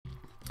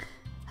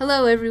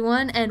Hello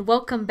everyone, and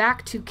welcome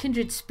back to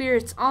Kindred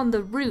Spirits on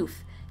the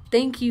Roof.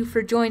 Thank you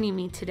for joining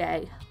me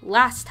today.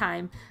 Last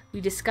time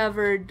we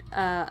discovered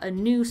a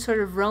new sort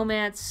of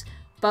romance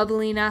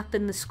bubbling up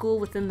in the school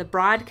within the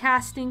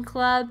broadcasting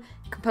club,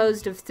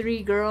 composed of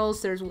 3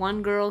 girls. There's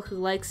one girl who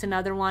likes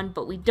another one,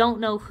 but we don't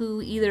know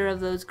who either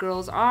of those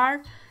girls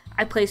are.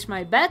 I placed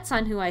my bets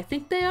on who I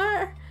think they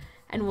are,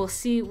 and we'll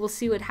see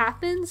what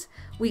happens.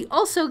 We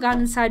also got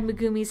inside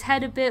Megumi's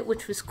head a bit,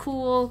 which was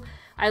cool.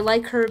 I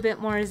like her a bit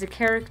more as a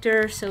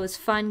character, so it's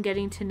fun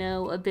getting to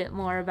know a bit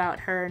more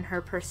about her and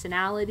her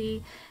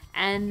personality.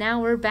 And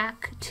now we're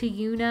back to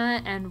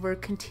Yuna, and we're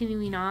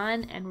continuing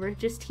on, and we're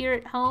just here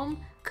at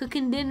home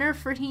cooking dinner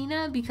for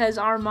Hina because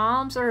our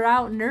moms are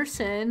out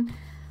nursing.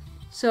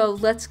 So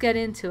let's get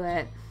into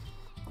it.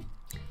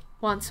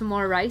 Want some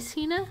more rice,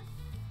 Hina?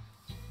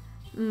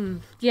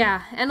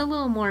 Yeah, and a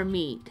little more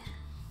meat.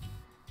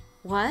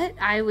 What?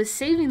 I was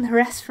saving the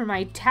rest for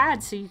my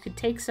dad so you could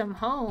take some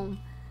home.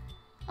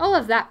 I'll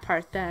have that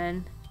part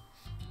then.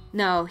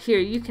 No, here,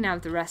 you can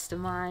have the rest of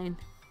mine.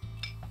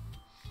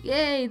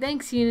 Yay,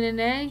 thanks,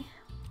 Yunane.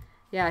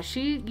 Yeah,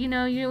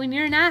 when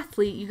you're an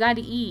athlete, you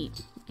gotta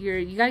eat.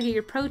 You gotta get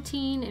your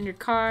protein and your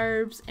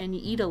carbs, and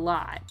you eat a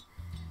lot.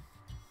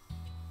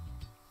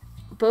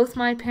 Both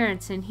my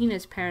parents and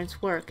Hina's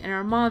parents work, and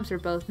our moms are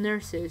both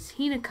nurses.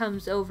 Hina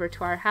comes over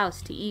to our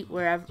house to eat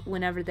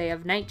whenever they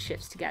have night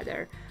shifts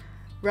together,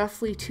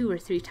 roughly 2 or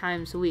 3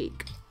 times a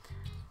week.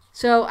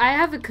 So I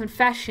have a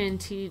confession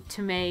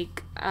to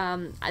make.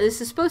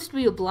 This is supposed to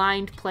be a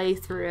blind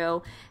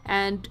playthrough,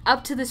 and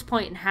up to this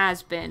point it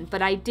has been,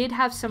 but I did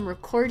have some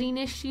recording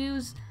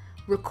issues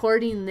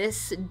recording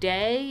this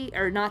day,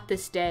 or not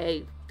this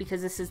day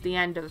because this is the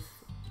end of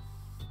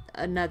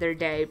another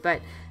day,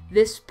 but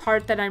this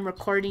part that I'm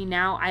recording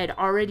now I had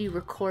already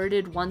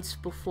recorded once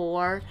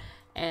before,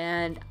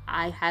 and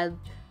I had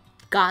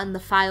gotten the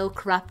file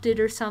corrupted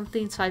or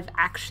something, so I've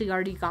actually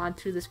already gone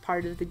through this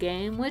part of the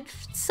game, which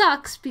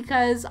sucks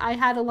because I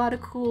had a lot of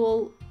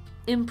cool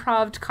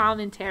improv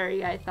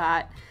commentary, I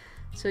thought.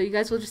 So you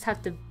guys will just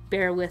have to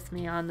bear with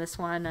me on this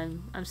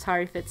one. I'm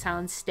sorry if it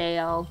sounds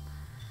stale,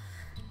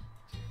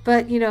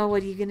 but you know,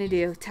 what are you gonna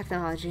do?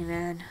 Technology,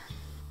 man.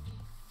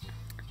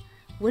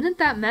 Wouldn't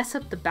that mess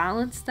up the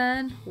balance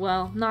then?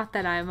 Well, not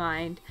that I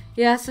mind.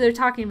 Yeah, so they're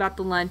talking about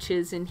the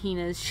lunches, and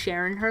Hina's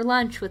sharing her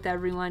lunch with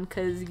everyone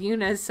because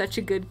Yuna's such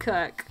a good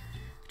cook,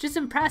 which is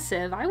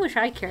impressive. I wish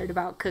I cared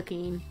about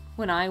cooking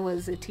when I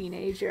was a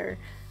teenager.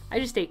 I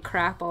just ate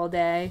crap all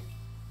day.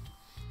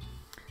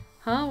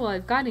 Huh? Well,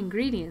 I've got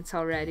ingredients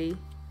already.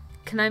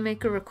 Can I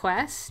make a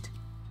request?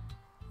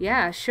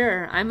 Yeah,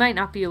 sure. I might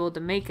not be able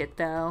to make it,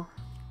 though.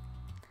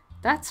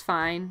 That's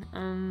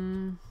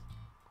fine.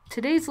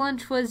 Today's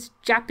lunch was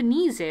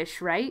Japanese-ish,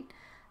 right?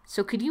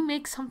 So could you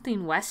make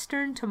something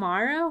Western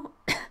tomorrow?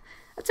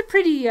 That's a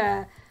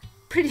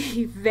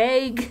pretty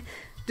vague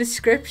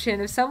description.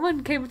 If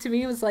someone came to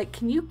me and was like,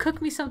 can you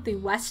cook me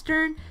something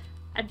Western?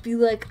 I'd be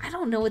like, I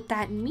don't know what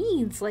that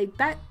means. Like,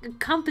 that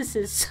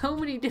encompasses so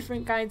many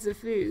different kinds of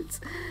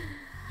foods.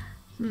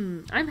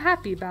 I'm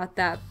happy about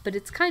that, but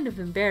it's kind of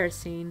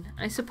embarrassing.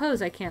 I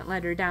suppose I can't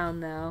let her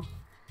down, though.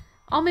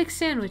 I'll make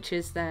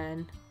sandwiches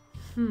then.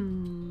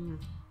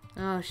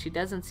 Oh, she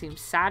doesn't seem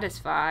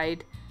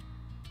satisfied.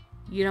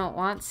 You don't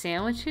want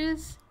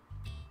sandwiches?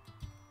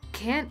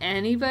 Can't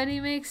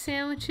anybody make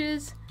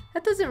sandwiches?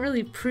 That doesn't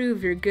really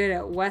prove you're good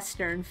at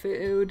Western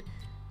food.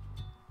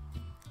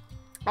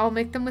 I'll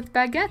make them with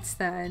baguettes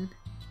then.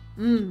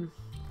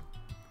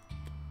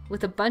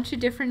 With a bunch of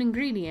different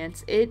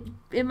ingredients. It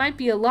might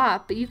be a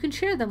lot, but you can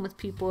share them with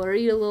people or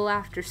eat a little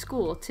after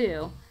school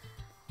too.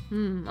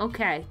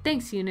 Okay.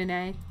 Thanks,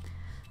 Yunane.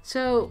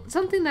 So,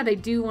 something that I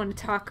do want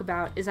to talk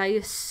about is I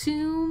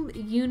assume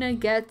Yuna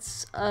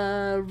gets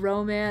a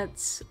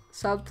romance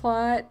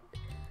subplot.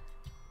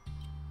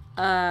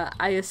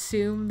 I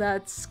assume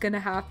that's gonna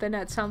happen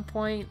at some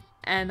point,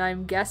 and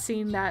I'm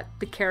guessing that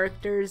the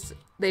characters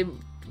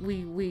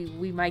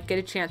we might get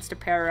a chance to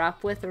pair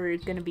up with are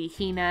gonna be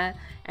Hina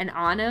and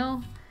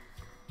Ano.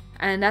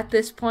 And at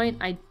this point,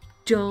 I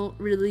don't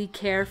really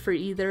care for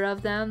either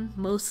of them,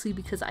 mostly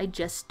because I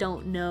just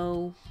don't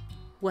know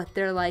what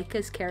they're like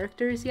as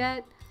characters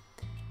yet,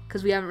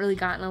 because we haven't really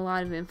gotten a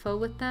lot of info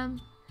with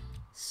them.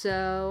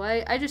 So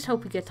I just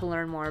hope we get to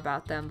learn more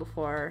about them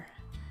before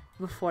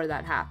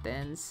that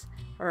happens,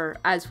 or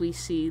as we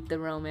see the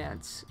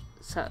romance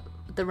for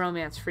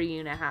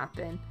Yuna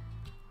happen.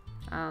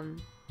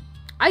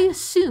 I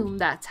assume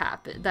that's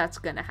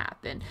gonna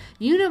happen.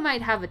 Yuna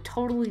might have a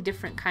totally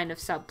different kind of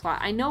subplot.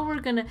 I know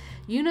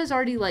Yuna's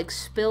already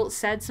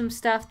said some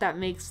stuff that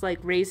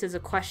raises a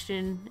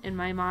question in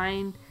my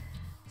mind.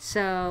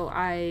 So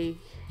I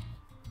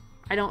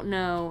don't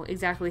know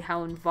exactly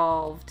how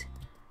involved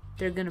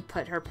they're gonna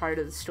put her part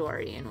of the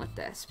story in with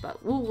this,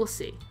 but we'll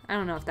see. I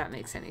don't know if that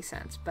makes any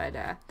sense, but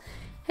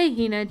hey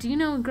Hina, do you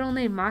know a girl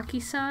named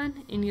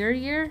Maki-san in your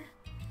year?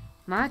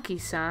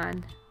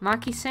 Maki-san?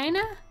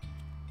 Maki-sana?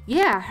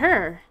 Yeah,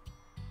 her.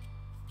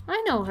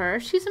 I know her.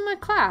 She's in my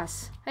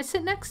class. I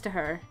sit next to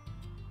her.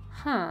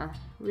 Huh,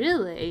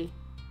 really?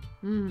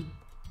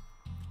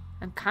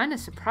 I'm kinda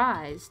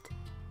surprised.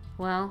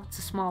 Well, it's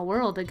a small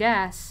world, I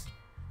guess.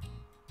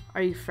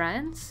 Are you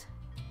friends?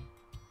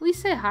 We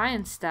say hi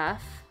and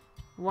stuff.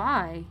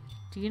 Why?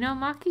 Do you know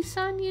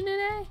Maki-san,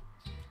 Yunine?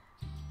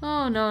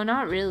 Oh, no,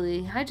 not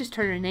really. I just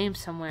heard her name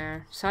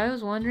somewhere, so I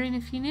was wondering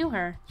if you knew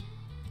her.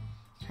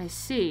 I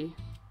see.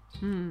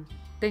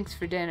 Thanks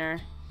for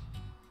dinner.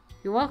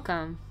 You're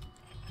welcome.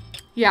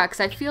 Yeah, because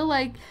I feel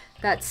like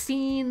that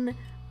scene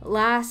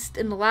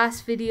in the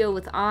last video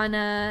with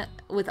Ano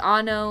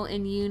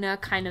and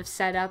Yuna kind of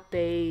set up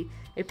a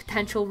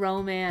potential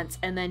romance,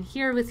 and then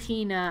here with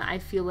Hina, I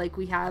feel like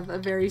we have a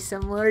very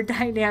similar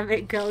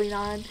dynamic going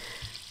on.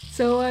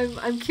 So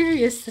I'm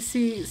curious to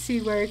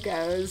see where it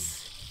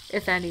goes,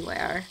 if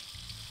anywhere.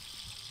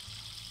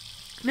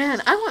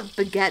 Man, I want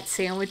baguette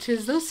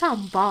sandwiches. Those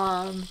sound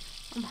bomb.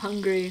 I'm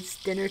hungry.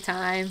 It's dinner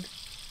time.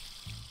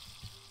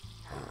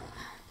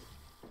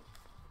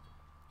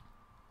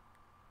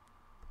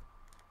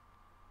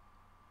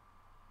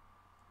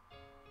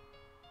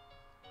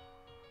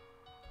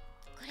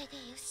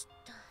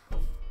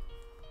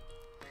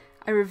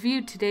 I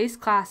reviewed today's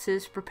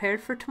classes,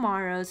 prepared for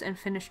tomorrow's, and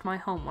finished my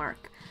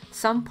homework.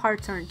 Some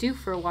parts aren't due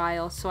for a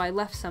while, so I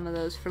left some of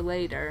those for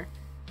later.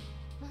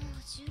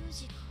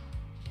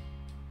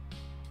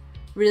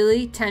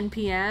 Really? 10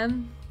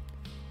 p.m.?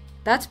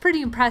 That's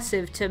pretty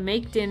impressive to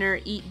make dinner,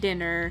 eat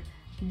dinner,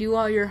 do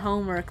all your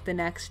homework the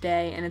next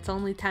day, and it's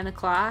only 10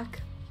 o'clock?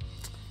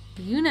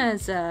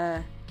 Yuna's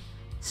a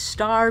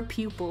star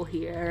pupil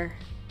here.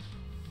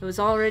 It was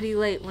already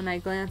late when I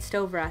glanced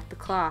over at the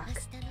clock.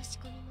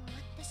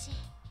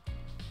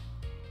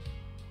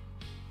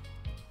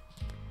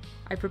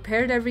 I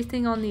prepared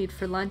everything I'll need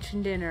for lunch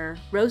and dinner.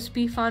 Roast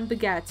beef on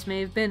baguettes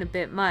may have been a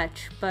bit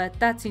much, but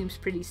that seems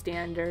pretty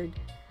standard.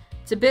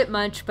 It's a bit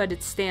much, but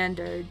it's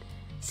standard.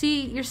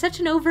 See, you're such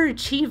an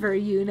overachiever,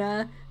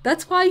 Yuna.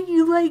 That's why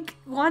you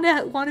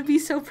wanna be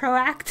so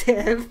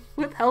proactive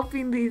with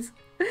helping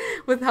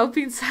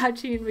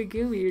Sachi and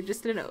Megumi. You're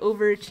just an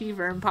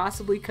overachiever and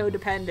possibly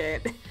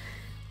codependent.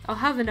 I'll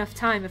have enough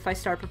time if I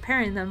start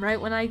preparing them right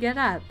when I get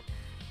up.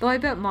 Though I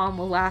bet Mom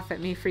will laugh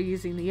at me for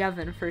using the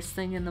oven first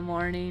thing in the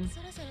morning.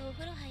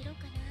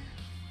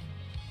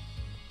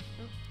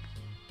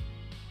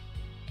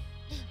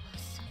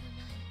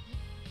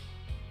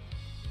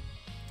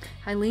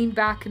 I leaned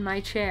back in my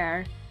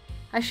chair.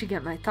 I should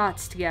get my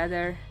thoughts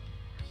together.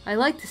 I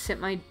like to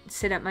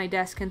sit at my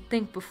desk and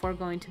think before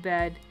going to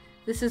bed.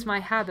 This is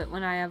my habit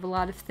when I have a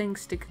lot of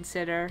things to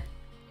consider.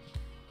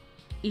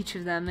 Each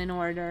of them in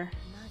order.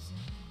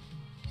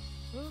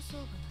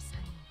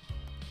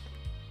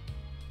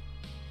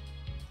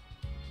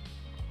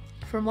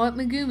 From what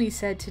Megumi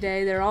said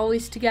today, they're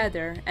always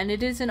together, and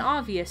it isn't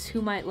obvious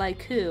who might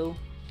like who.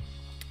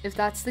 If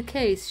that's the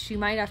case, she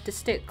might have to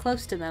stick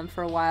close to them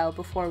for a while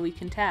before we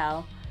can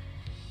tell.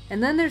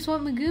 And then there's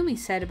what Megumi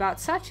said about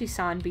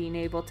Sachi-san being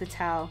able to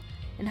tell,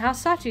 and how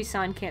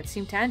Sachi-san can't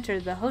seem to enter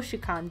the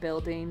Hoshikan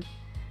building.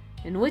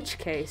 In which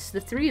case, the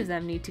three of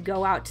them need to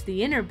go out to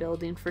the inner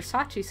building for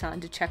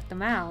Sachi-san to check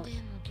them out.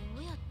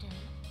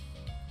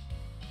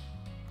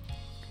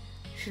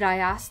 Should I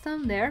ask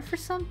them there for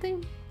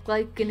something?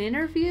 Like an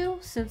interview,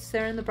 since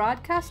they're in the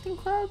broadcasting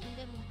club?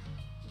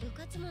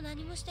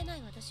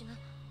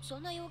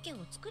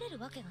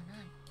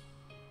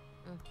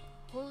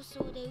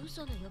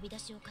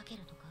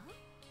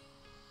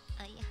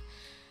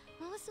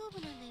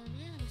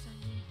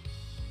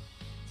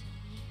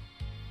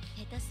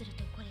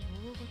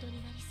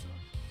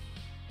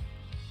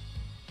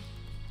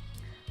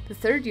 The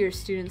third-year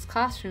students'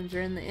 classrooms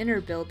are in the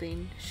inner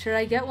building. Should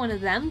I get one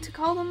of them to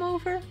call them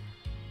over?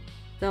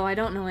 Though I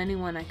don't know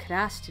anyone I could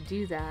ask to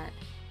do that.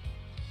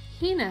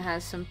 Hina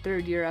has some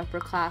third-year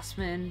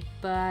upperclassmen,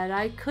 but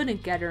I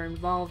couldn't get her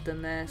involved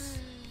in this.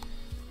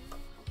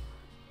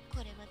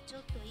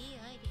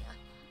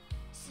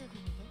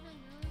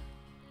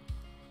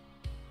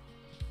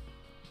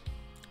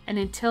 And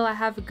until I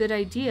have a good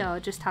idea,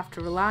 I'll just have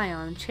to rely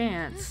on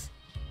chance.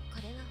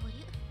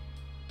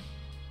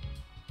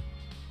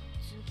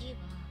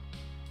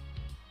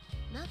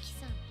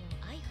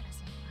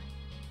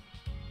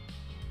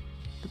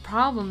 The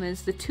problem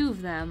is the two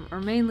of them, or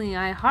mainly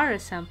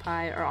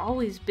Aihara-senpai, are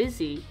always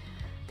busy.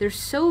 They're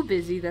so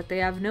busy that they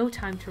have no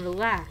time to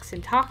relax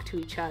and talk to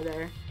each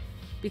other.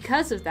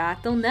 Because of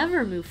that, they'll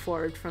never move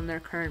forward from their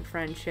current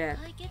friendship.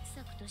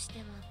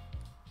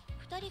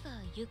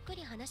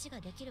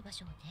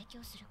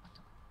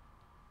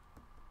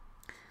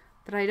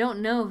 But I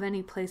don't know of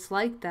any place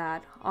like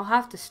that. I'll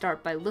have to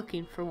start by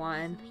looking for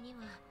one.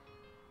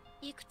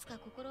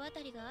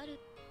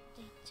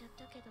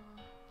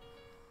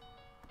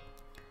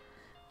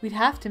 We'd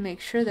have to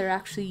make sure they're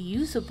actually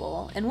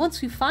usable, and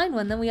once we find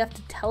one, then we have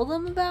to tell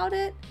them about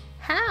it?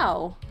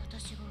 How?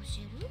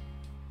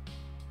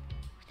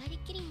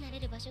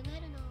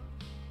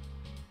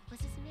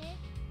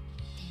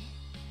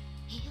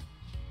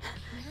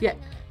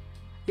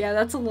 Yeah,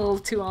 that's a little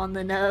too on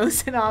the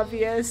nose and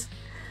obvious.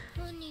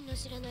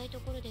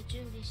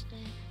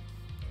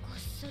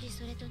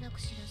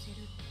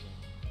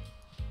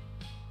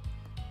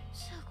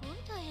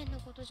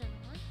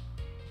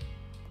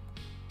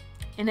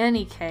 In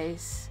any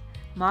case,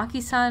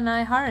 Maki-san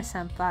and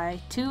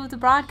Aihara-senpai, 2 of the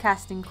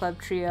broadcasting club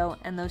trio,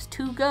 and those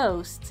 2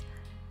 ghosts,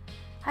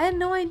 I had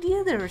no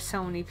idea there were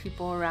so many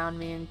people around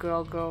me in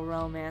girl-girl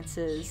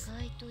romances.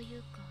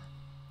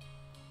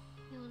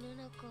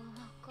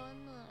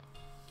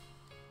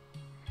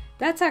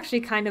 That's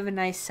actually kind of a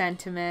nice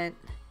sentiment.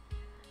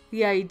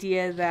 The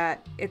idea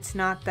that it's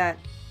not that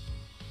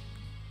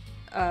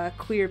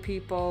queer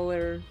people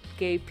or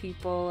gay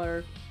people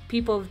or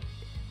people of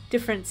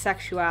different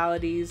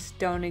sexualities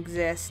don't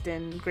exist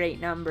in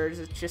great numbers.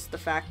 It's just the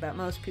fact that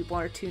most people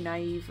are too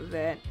naive of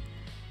it,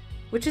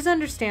 which is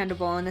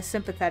understandable and a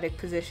sympathetic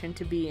position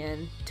to be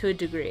in to a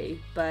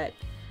degree, but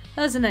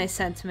that was a nice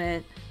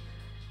sentiment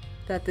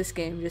that this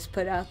game just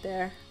put out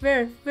there.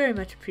 Very, very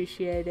much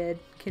appreciated,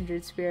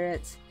 Kindred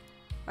Spirits.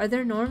 Are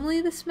there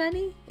normally this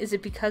many? Is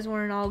it because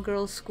we're an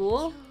all-girls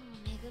school?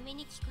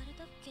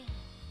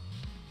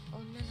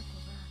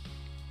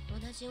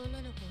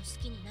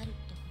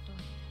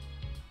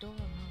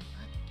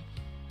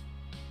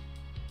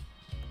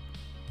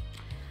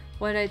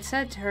 What I'd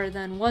said to her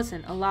then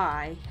wasn't a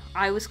lie.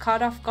 I was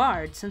caught off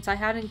guard since I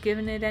hadn't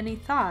given it any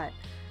thought.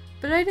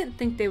 But I didn't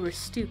think they were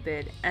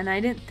stupid, and I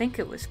didn't think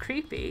it was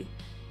creepy.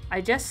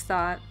 I just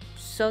thought,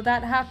 so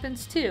that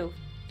happens too.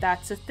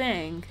 That's a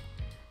thing.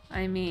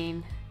 I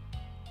mean,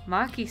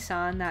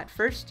 Maki-san that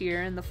first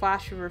year and the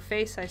flash of her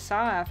face I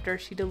saw after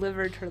she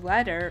delivered her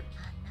letter.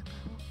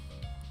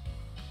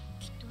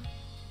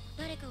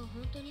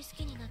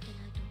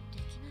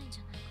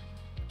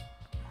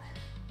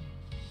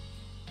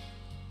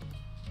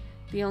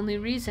 The only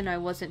reason I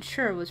wasn't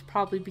sure was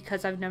probably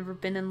because I've never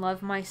been in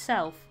love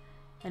myself,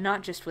 and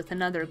not just with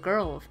another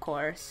girl, of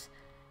course.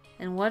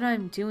 And what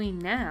I'm doing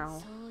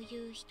now,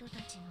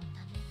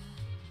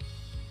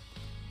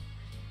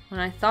 when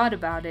I thought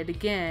about it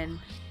again,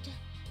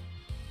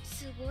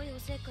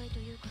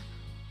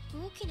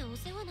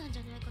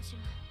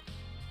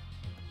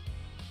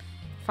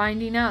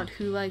 finding out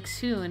who likes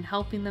who and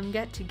helping them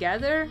get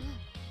together?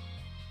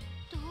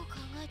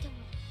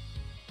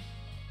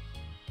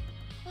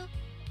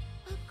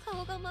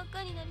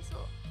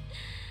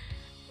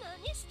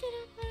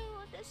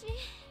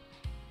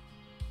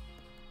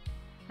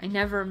 I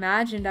never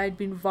imagined I'd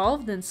be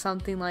involved in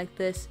something like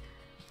this,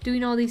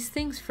 doing all these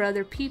things for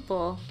other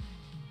people.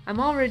 I'm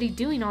already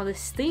doing all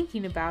this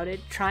thinking about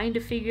it, trying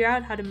to figure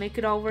out how to make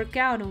it all work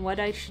out and what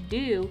I should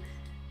do.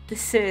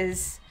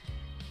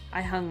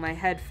 I hung my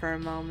head for a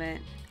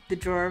moment. The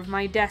drawer of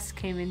my desk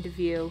came into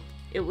view.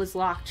 It was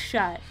locked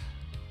shut.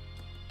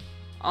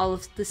 All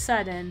of a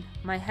sudden,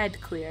 my head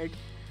cleared.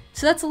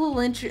 So that's a little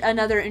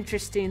another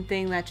interesting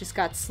thing that just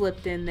got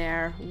slipped in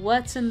there.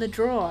 What's in the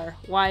drawer?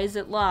 Why is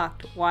it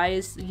locked? Why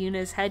is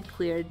Yuna's head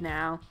cleared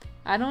now?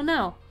 I don't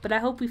know, but I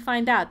hope we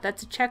find out.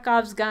 That's a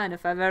Chekhov's gun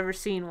if I've ever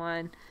seen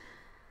one.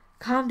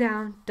 Calm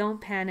down, don't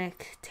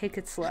panic, take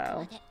it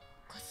slow.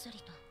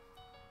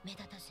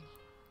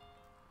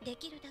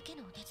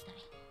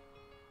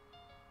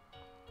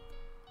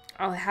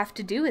 I'll have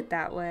to do it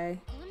that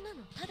way.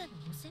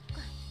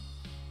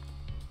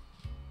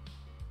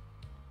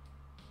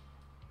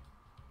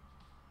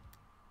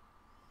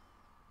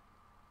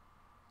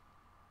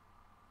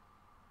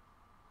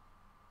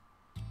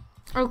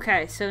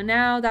 Okay, so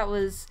now that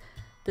was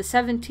the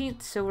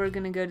 17th, so we're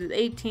going to go to the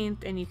 18th,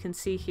 and you can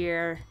see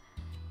here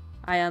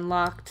I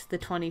unlocked the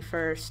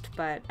 21st,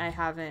 but I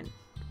haven't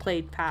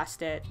played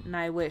past it, and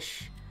I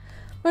wish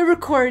my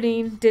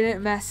recording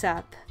didn't mess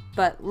up.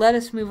 But let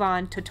us move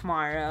on to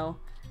tomorrow.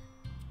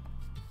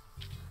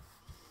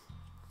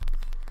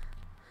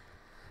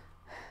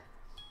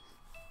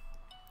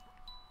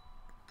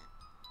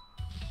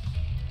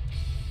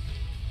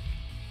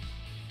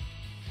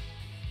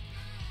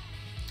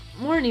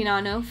 Morning,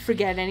 Anno.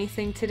 Forget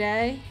anything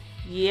today?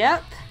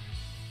 Yep.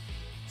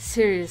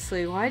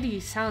 Seriously, why do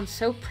you sound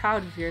so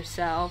proud of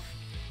yourself?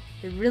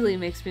 It really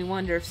makes me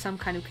wonder if some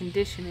kind of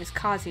condition is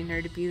causing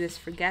her to be this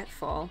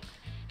forgetful.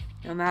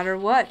 No matter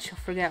what, she'll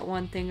forget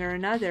one thing or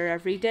another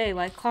every day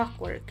like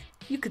clockwork.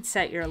 You could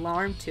set your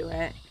alarm to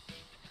it.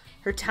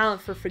 Her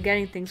talent for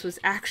forgetting things was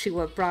actually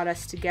what brought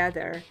us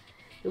together.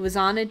 It was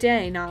on a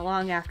day not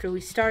long after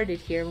we started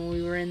here when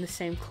we were in the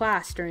same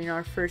class during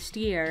our first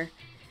year.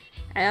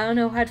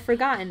 Anno had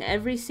forgotten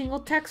every single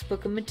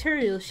textbook and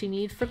material she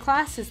needed for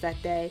classes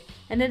that day,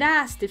 and had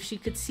asked if she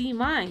could see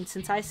mine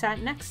since I sat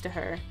next to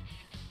her.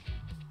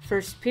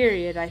 First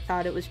period, I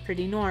thought it was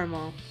pretty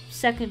normal.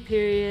 Second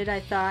period, I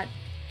thought,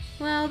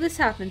 well, this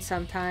happens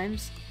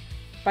sometimes.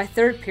 By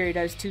third period,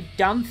 I was too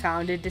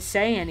dumbfounded to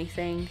say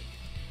anything.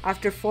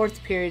 After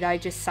fourth period, I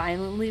just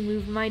silently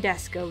moved my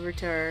desk over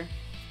to her.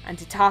 And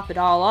to top it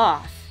all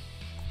off,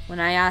 when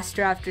I asked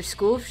her after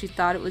school if she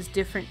thought it was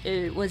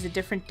a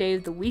different day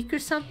of the week or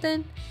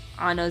something,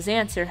 Anno's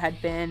answer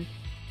had been,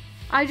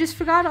 I just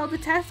forgot all the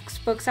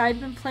textbooks I'd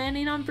been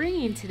planning on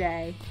bringing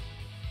today.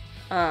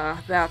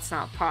 That's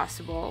not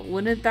possible.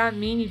 Wouldn't that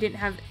mean you didn't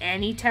have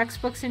any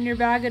textbooks in your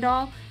bag at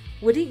all?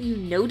 Wouldn't you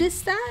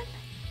notice that?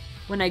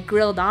 When I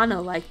grilled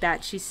Ano like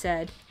that, she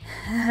said,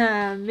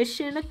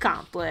 "Mission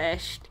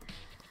accomplished,"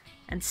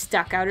 and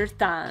stuck out her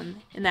thumb.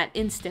 In that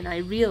instant, I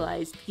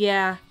realized,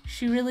 yeah,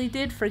 she really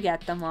did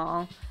forget them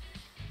all.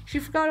 She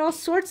forgot all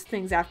sorts of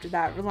things after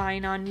that,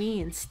 relying on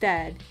me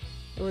instead.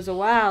 It was a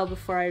while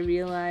before I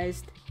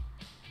realized,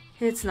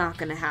 it's not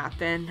gonna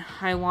happen.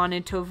 I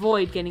wanted to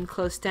avoid getting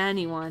close to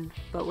anyone,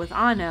 but with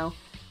Ano,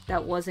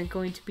 that wasn't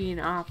going to be an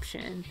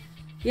option.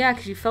 Yeah,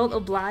 because you felt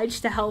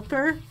obliged to help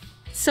her?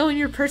 It's so in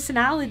your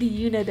personality,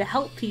 Yuna, to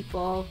help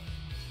people.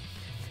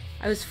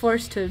 I was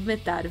forced to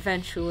admit that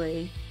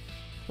eventually.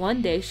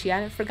 One day, she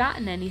hadn't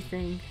forgotten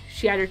anything.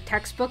 She had her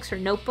textbooks, her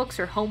notebooks,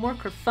 her homework,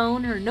 her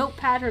phone, her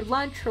notepad, her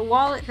lunch, her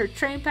wallet, her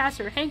train pass,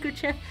 her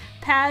handkerchief,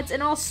 pads,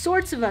 and all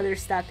sorts of other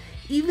stuff.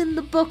 Even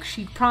the book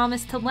she'd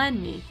promised to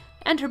lend me.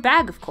 And her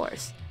bag, of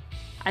course.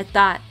 I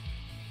thought,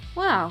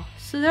 wow,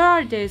 so there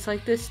are days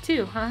like this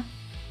too, huh?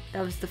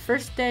 That was the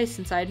first day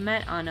since I'd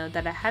met Ano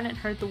that I hadn't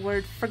heard the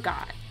word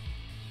forgot.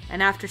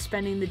 And after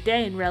spending the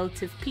day in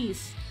relative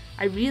peace,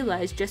 I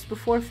realized just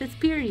before 5th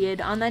period,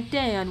 on that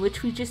day on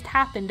which we just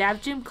happened to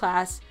have gym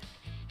class,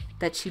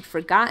 that she'd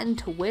forgotten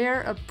to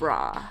wear a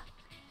bra.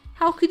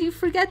 How could you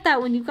forget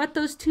that when you've got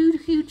those 2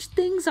 huge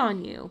things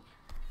on you?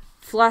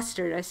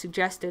 Flustered, I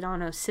suggested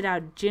Ano sit out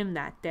of gym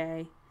that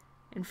day.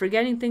 And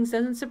forgetting things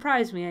doesn't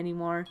surprise me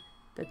anymore.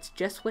 That's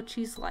just what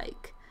she's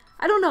like.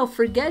 I don't know,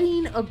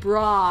 forgetting a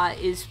bra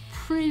is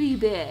pretty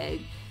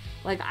big.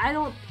 Like, I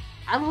don't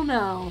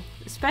know.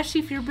 Especially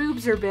if your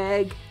boobs are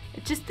big.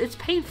 It's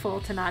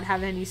painful to not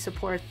have any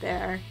support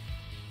there.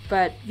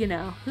 But, you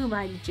know, who am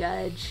I to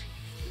judge?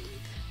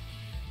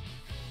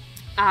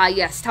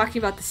 Yes,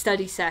 talking about the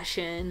study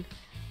session.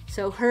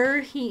 So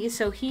Hina,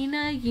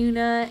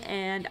 Yuna,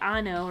 and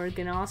Ano are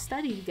gonna all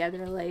study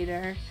together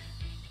later.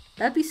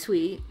 That'd be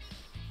sweet.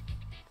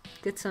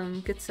 Get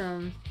some,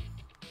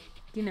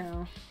 you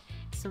know,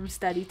 some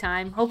study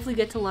time. Hopefully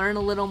get to learn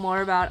a little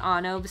more about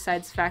Ano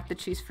besides the fact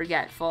that she's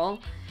forgetful.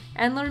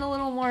 And learn a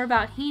little more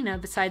about Hina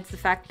besides the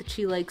fact that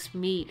she likes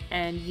meat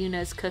and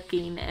Yuna's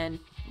cooking and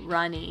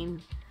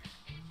running.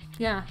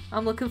 Yeah,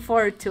 I'm looking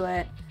forward to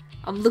it.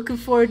 I'm looking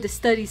forward to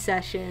study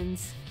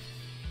sessions.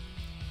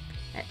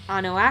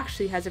 Ano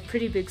actually has a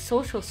pretty big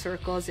social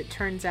circle, as it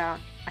turns out.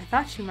 I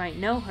thought you might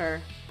know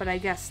her, but I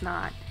guess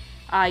not.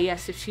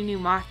 Yes, if she knew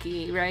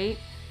Maki, right?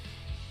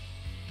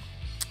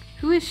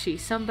 Who is she?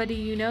 Somebody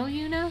you know,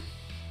 Yuna?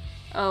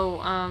 Oh,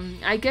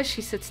 I guess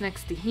she sits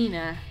next to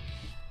Hina.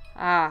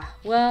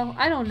 Well,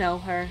 I don't know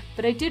her,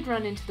 but I did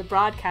run into the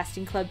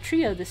broadcasting club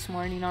trio this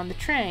morning on the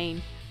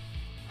train.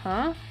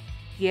 Huh?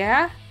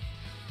 Yeah?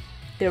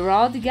 They were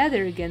all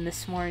together again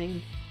this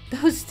morning.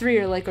 Those 3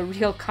 are like a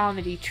real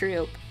comedy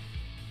troupe.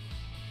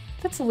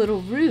 That's a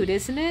little rude,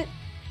 isn't it?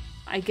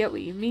 I get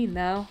what you mean,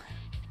 though.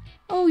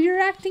 Oh, you're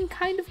acting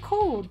kind of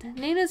cold.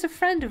 Nana's a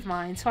friend of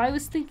mine, so I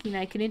was thinking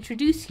I could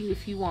introduce you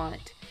if you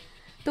want.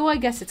 Though I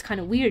guess it's kind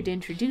of weird to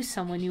introduce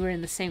someone you were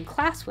in the same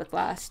class with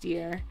last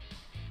year.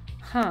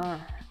 Huh.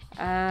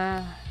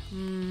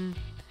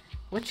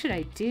 What should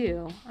I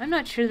do? I'm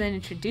not sure that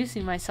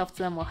introducing myself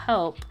to them will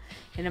help,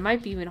 and it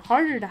might be even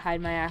harder to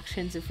hide my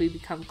actions if we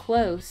become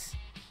close.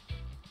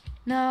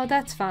 No,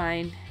 that's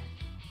fine.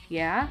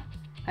 Yeah?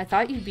 I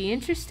thought you'd be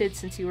interested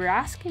since you were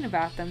asking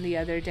about them the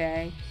other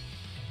day.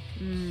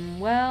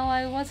 Well,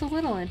 I was a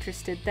little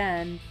interested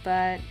then,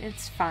 but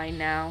it's fine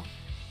now.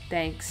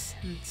 Thanks.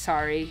 I'm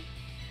sorry.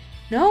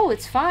 No,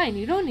 it's fine.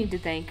 You don't need to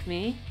thank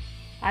me.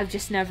 I've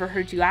just never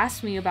heard you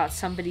ask me about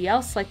somebody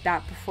else like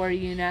that before,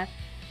 Yuna.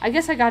 I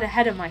guess I got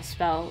ahead of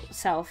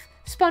myself.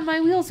 Spun my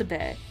wheels a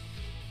bit.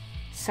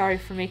 Sorry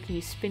for making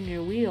you spin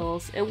your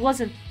wheels. It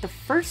wasn't the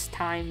first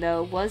time,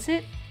 though, was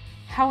it?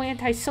 How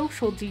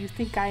antisocial do you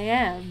think I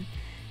am?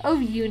 Oh,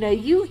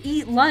 Yuna, you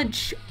eat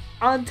lunch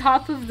on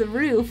top of the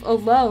roof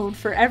alone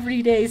for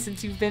every day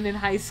since you've been in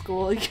high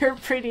school. You're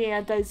pretty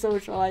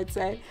antisocial, I'd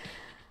say.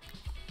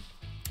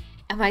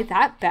 Am I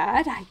that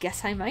bad? I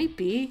guess I might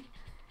be.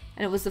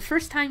 And it was the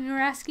first time you were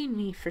asking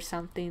me for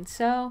something,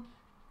 so...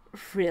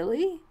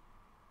 Really?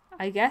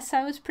 I guess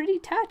I was pretty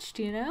touched,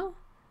 you know?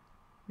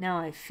 Now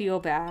I feel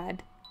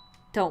bad.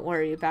 Don't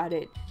worry about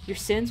it. Your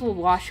sins will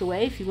wash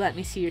away if you let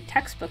me see your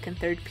textbook in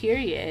 3rd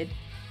period.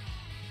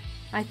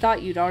 I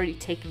thought you'd already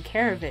taken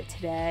care of it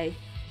today.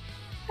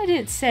 I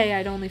didn't say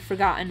I'd only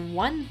forgotten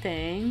one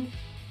thing.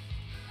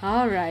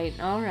 Alright,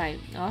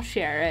 I'll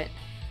share it.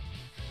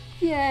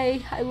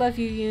 Yay, I love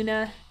you,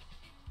 Yuna.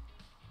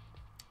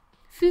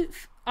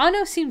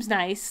 Ano seems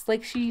nice.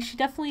 Like, she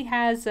definitely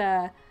has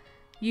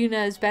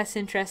Yuna's best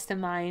interest in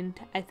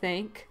mind, I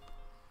think.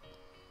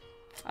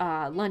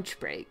 Lunch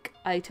break.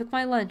 I took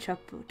my lunch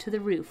up to the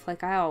roof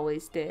like I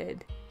always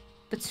did.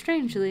 But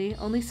strangely,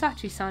 only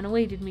Sachi-san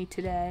awaited me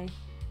today.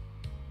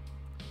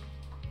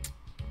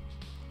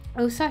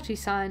 Oh,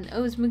 Sachi-san,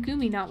 is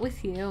Megumi not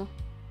with you?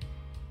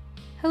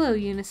 Hello,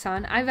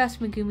 Yuna-san. I've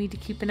asked Megumi to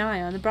keep an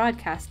eye on the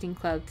broadcasting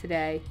club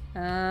today.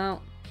 Oh,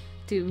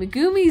 dude,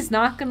 Megumi's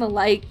not gonna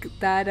like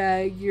that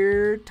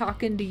you're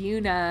talking to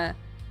Yuna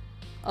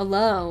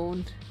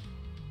alone.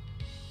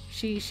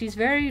 She's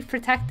very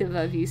protective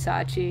of you,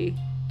 Sachi.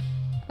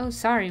 Oh,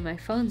 sorry, my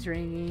phone's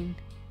ringing.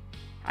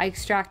 I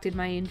extracted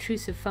my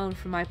intrusive phone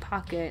from my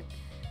pocket.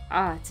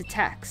 Ah, it's a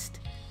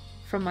text.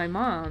 From my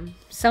mom.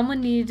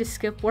 Someone needed to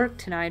skip work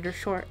tonight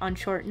or on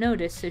short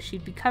notice, so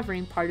she'd be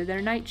covering part of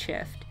their night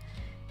shift.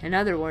 In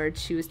other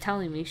words, she was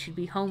telling me she'd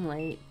be home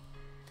late.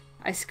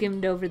 I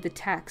skimmed over the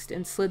text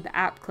and slid the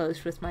app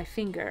closed with my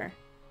finger.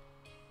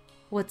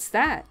 What's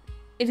that?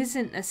 It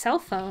isn't a cell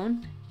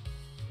phone.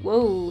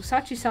 Whoa,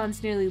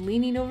 Sachi-san's nearly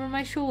leaning over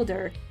my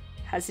shoulder.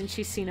 Hasn't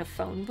she seen a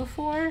phone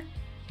before?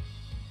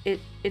 It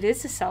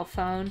is a cell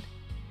phone.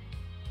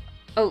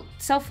 Oh,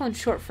 cell phone's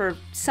short for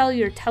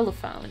cellular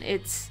telephone.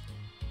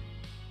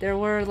 There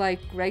were, like,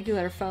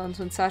 regular phones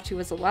when Sachi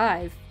was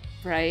alive,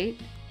 right?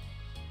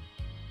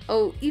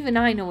 Oh, even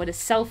I know what a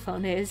cell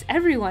phone is.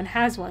 Everyone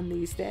has one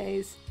these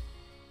days.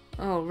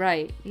 Oh,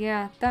 right.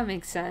 Yeah, that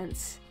makes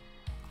sense.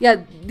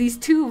 Yeah, these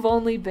two have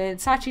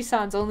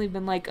Sachi-san's only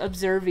been, like,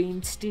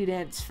 observing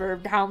students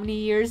for how many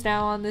years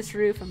now on this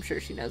roof? I'm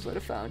sure she knows what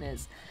a phone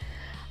is.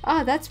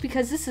 Ah, that's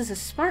because this is a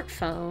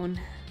smartphone.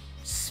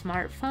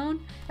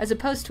 Smartphone? As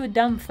opposed to a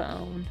dumb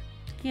phone.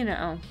 You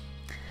know.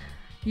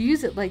 You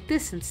use it like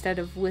this instead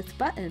of with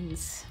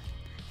buttons.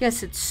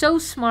 Yes, it's so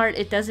smart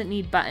it doesn't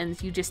need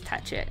buttons, you just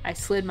touch it. I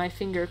slid my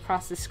finger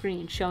across the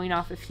screen, showing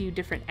off a few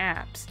different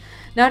apps.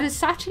 Now, does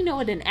Sachi know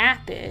what an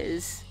app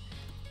is?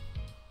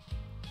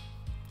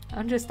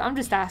 I'm just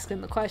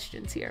asking the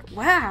questions here.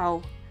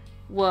 Wow!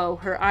 Whoa,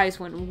 her eyes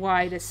went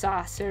wide as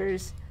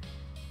saucers.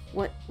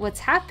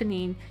 What's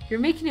happening? You're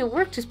making it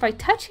work just by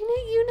touching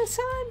it,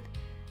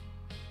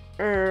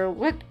 Yuna-san?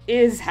 What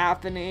is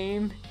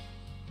happening?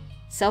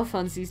 Cell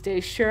phones these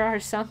days sure are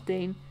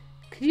something.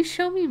 Could you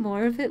show me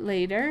more of it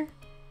later?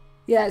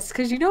 Yes,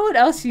 because you know what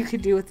else you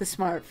could do with a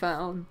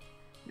smartphone.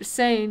 Just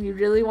saying, you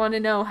really want to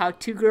know how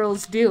two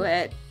girls do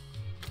it.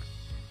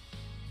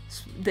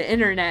 The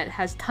internet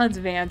has tons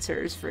of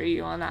answers for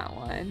you on that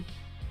one.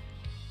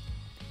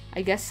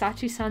 I guess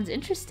Sachi-san's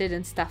interested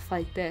in stuff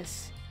like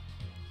this.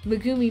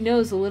 Megumi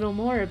knows a little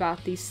more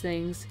about these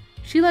things.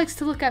 She likes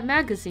to look at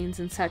magazines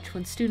and such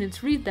when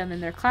students read them in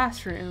their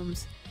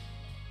classrooms.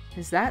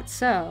 Is that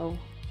so?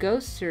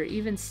 Ghosts are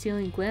even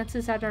stealing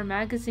glances at our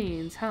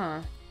magazines,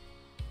 huh?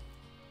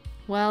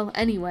 Well,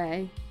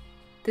 anyway,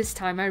 this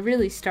time I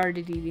really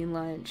started eating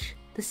lunch.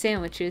 The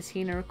sandwiches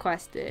Hina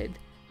requested.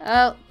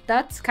 Oh,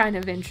 that's kind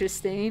of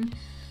interesting.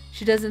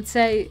 She doesn't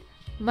say,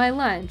 my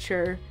lunch,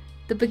 or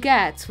the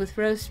baguettes with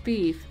roast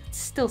beef. It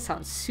still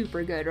sounds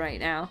super good right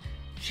now.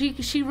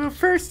 She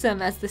refers to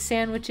them as the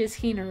sandwiches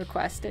Hina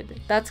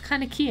requested. That's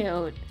kind of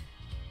cute.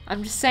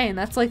 I'm just saying,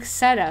 that's like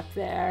setup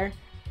there.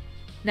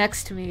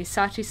 Next to me,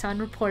 Sachi-san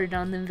reported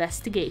on the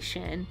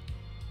investigation.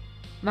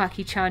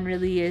 Maki-chan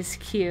really is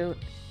cute.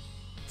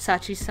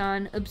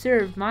 Sachi-san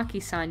observed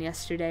Maki-san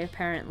yesterday,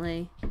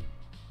 apparently.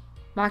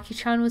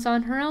 Maki-chan was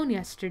on her own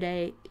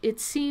yesterday. It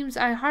seems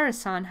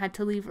Aihara-san had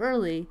to leave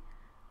early.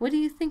 What do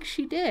you think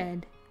she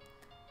did?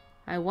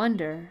 I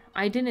wonder.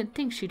 I didn't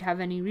think she'd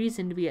have any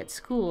reason to be at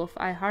school if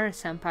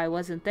Aihara-senpai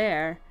wasn't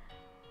there.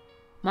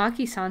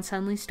 Maki-san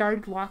suddenly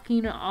started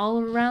walking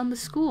all around the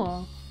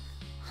school.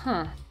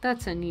 Huh,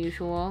 that's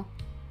unusual.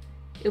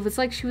 It was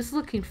like she was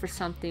looking for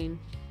something.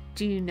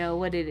 Do you know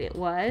what it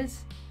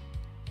was?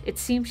 It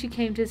seems she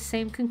came to the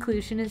same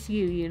conclusion as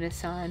you,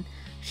 Yuna-san.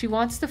 She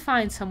wants to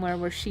find somewhere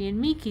where she and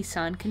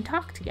Miki-san can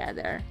talk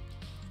together.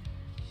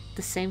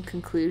 The same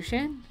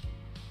conclusion?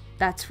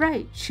 That's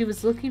right. She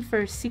was looking for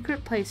a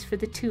secret place for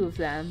the two of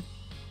them.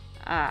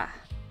 Ah.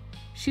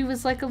 She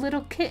was like a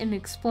little kitten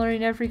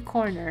exploring every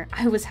corner.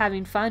 I was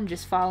having fun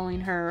just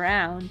following her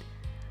around.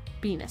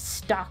 Being a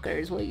stalker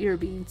is what you're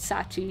being,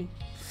 Sachi.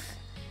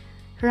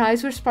 Her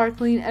eyes were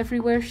sparkling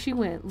everywhere she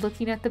went,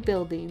 looking at the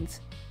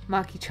buildings.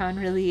 Maki-chan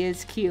really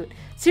is cute.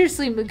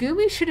 Seriously,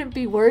 Megumi shouldn't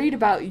be worried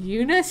about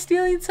Yuna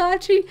stealing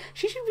Sachi.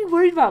 She should be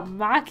worried about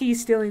Maki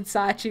stealing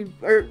Sachi,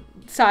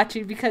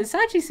 because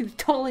Sachi seems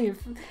totally...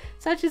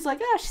 Sachi's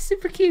like, she's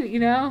super cute, you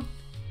know?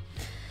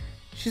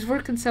 She's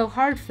working so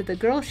hard for the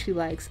girl she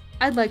likes.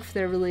 I'd like for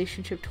their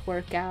relationship to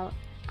work out.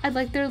 I'd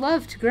like their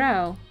love to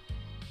grow.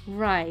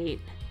 Right.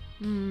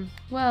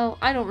 Well,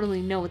 I don't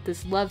really know what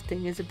this love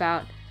thing is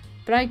about,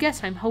 but I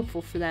guess I'm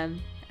hopeful for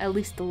them, at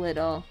least a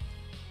little.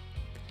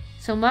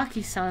 So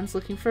Maki-san's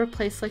looking for a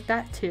place like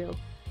that too.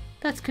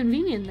 That's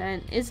convenient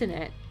then, isn't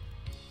it?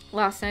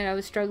 Last night I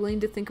was struggling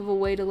to think of a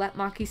way to let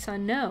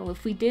Maki-san know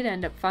if we did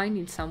end up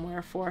finding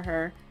somewhere for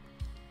her.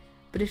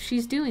 But if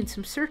she's doing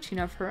some searching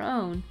of her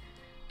own,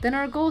 then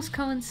our goals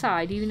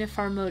coincide even if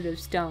our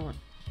motives don't.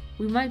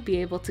 We might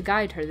be able to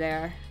guide her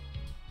there.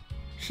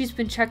 She's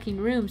been checking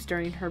rooms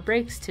during her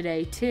breaks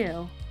today,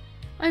 too.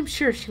 I'm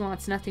sure she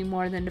wants nothing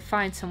more than to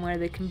find somewhere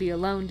they can be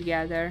alone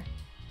together.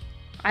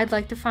 I'd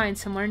like to find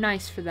somewhere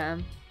nice for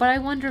them, but I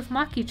wonder if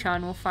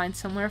Maki-chan will find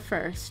somewhere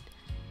first.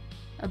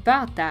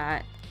 About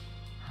that,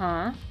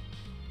 huh?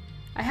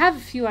 I have a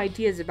few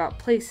ideas about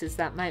places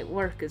that might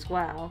work as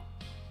well.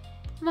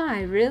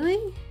 My,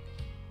 really?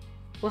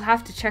 We'll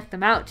have to check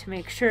them out to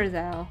make sure,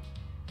 though.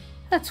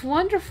 That's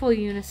wonderful,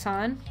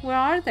 Yuna-san. Where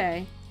are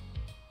they?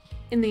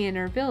 In the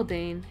inner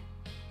building.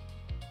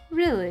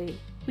 Really?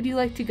 Would you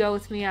like to go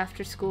with me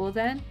after school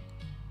then?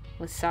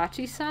 With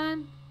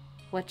Sachi-san?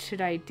 What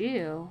should I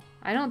do?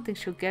 I don't think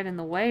she'll get in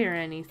the way or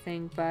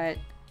anything, but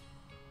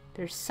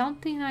there's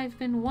something I've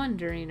been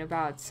wondering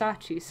about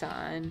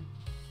Sachi-san.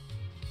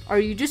 Are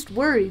you just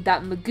worried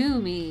that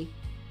Megumi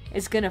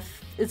is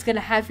gonna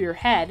have your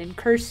head and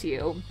curse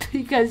you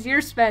because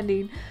you're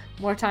spending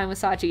more time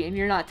with Sachi and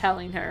you're not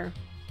telling her?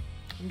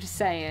 I'm just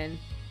saying.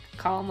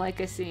 Call him like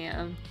I see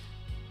him.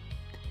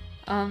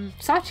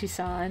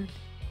 Sachi-san.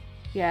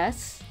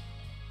 Yes?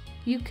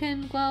 You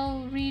can,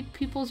 well, read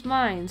people's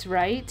minds,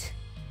 right?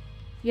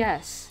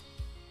 Yes.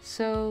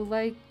 So,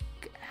 like,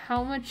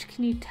 how much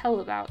can you tell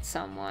about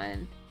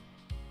someone?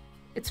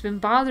 It's been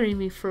bothering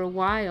me for a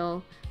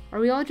while. Are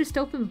we all just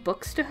open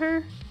books to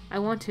her? I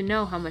want to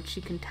know how much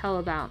she can tell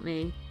about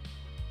me.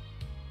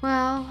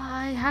 Well,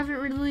 I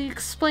haven't really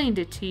explained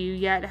it to you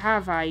yet,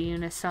 have I,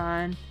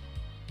 Yuna-san?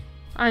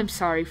 I'm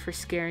sorry for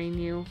scaring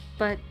you,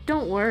 but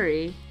don't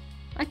worry.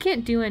 I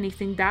can't do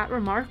anything that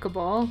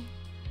remarkable.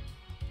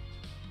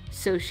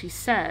 So she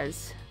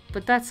says,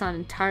 but that's not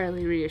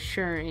entirely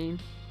reassuring.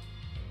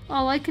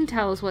 All I can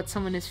tell is what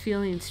someone is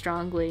feeling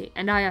strongly,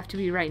 and I have to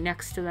be right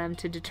next to them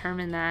to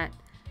determine that.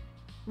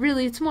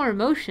 Really, it's more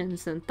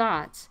emotions than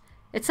thoughts.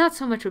 It's not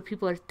so much what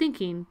people are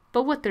thinking,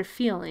 but what they're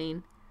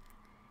feeling.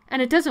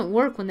 And it doesn't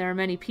work when there are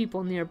many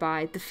people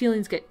nearby. The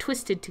feelings get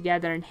twisted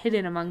together and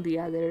hidden among the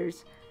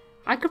others.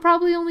 I could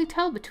probably only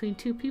tell between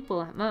two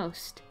people at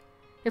most.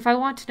 If I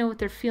want to know what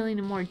they're feeling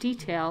in more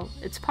detail,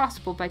 it's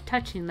possible by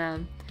touching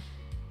them.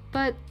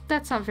 But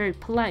that's not very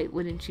polite,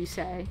 wouldn't you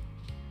say?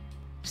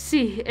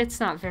 See, it's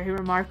not very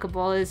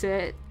remarkable, is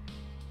it?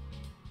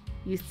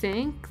 You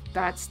think?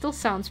 That still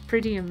sounds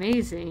pretty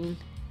amazing.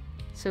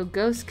 So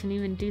ghosts can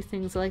even do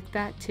things like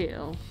that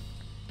too.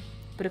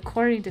 But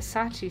according to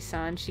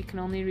Sachi-san, she can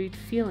only read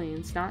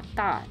feelings, not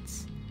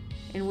thoughts.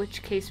 In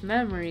which case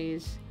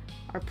memories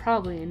are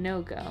probably a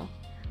no-go.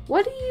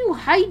 What are you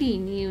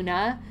hiding,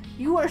 Yuna?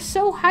 You are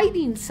so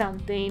hiding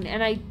something,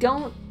 and I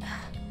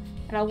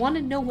want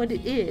to know what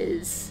it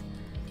is.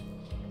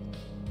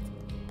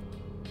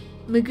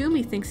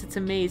 Megumi thinks it's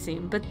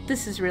amazing, but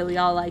this is really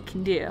all I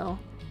can do,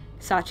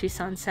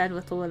 Sachi-san said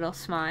with a little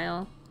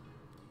smile.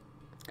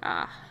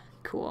 Ah,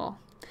 cool.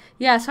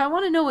 Yeah, so I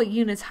want to know what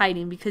Yuna's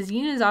hiding, because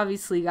Yuna's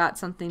obviously got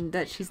something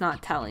that she's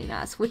not telling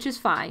us, which is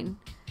fine.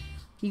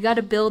 You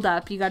gotta build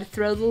up, you gotta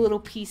throw the little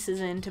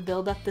pieces in to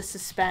build up the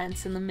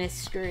suspense and the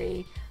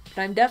mystery.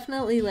 But I'm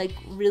definitely, like,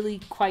 really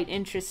quite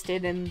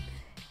interested in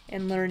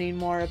learning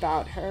more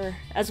about her,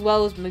 as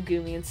well as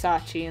Megumi and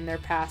Sachi and their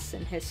past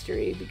and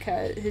histories,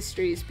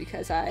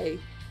 because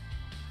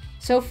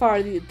so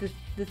far the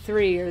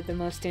three are the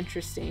most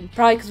interesting.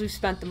 Probably because we've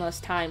spent the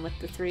most time with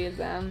the three of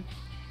them.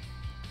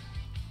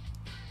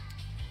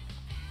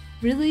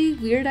 Really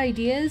weird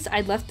ideas?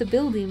 I'd left the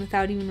building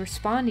without even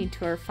responding to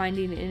her,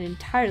 finding it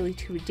entirely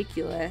too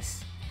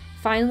ridiculous.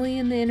 Finally,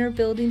 in the inner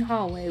building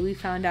hallway, we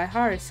found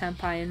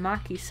Aihara-senpai and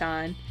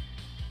Maki-san.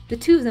 The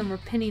two of them were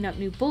pinning up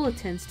new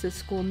bulletins to the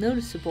school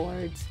notice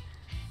boards.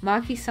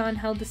 Maki-san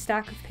held the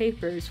stack of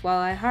papers,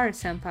 while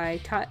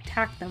Aihara-senpai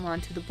tacked them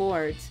onto the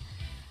boards.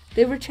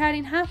 They were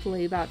chatting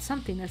happily about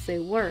something as they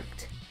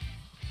worked.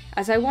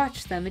 As I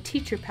watched them, a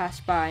teacher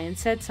passed by and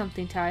said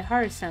something to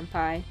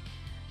Aihara-senpai.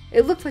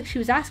 It looked like she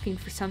was asking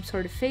for some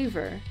sort of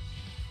favor.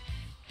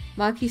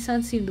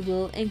 Maki-san seemed a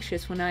little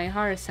anxious when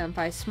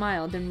Aihara-senpai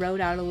smiled and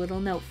wrote out a little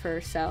note for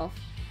herself.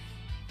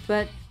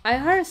 But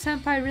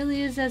Aihara-senpai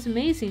really is as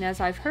amazing as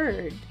I've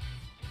heard.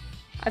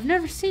 I've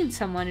never seen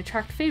someone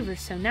attract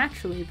favors so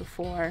naturally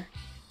before.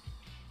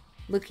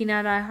 Looking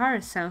at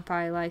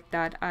Aihara-senpai like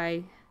that,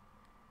 I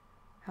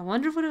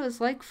wonder what it was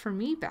like for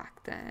me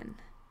back then.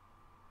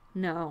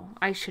 No,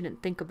 I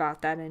shouldn't think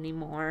about that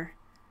anymore.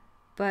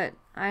 But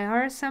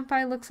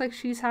Aihara-senpai looks like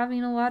she's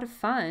having a lot of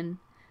fun.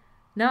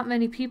 Not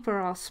many people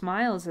are all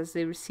smiles as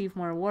they receive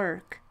more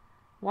work.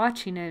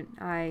 Watching it,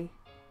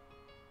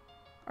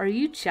 Are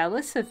you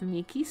jealous of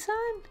Miki-san?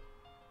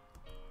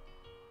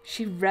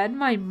 She read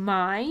my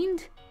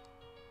mind?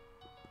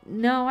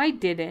 No, I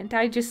didn't.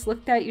 I just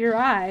looked at your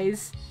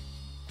eyes.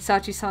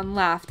 Sachi-san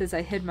laughed as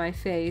I hid my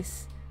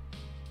face.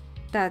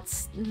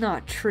 That's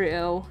not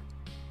true.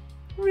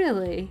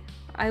 Really?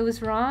 I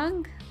was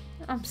wrong?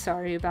 I'm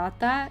sorry about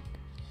that.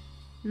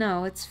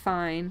 No, it's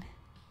fine.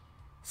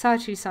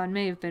 Sachi-san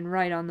may have been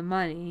right on the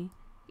money.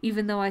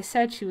 Even though I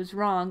said she was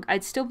wrong,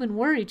 I'd still been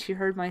worried she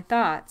heard my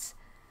thoughts.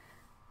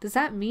 Does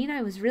that mean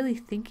I was really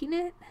thinking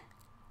it?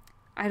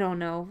 I don't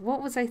know.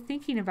 What was I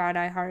thinking about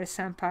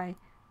Aihara-senpai?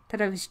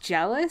 That I was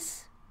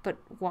jealous? But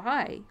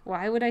why?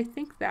 Why would I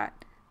think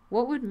that?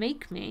 What would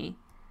make me?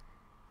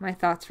 My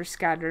thoughts were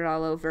scattered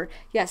all over.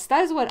 Yes,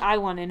 that is what I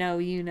want to know,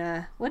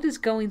 Yuna. What is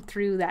going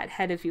through that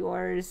head of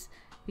yours?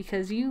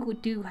 Because you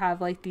do have,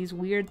 like, these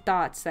weird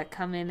thoughts that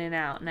come in and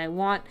out. And I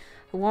want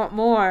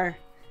more.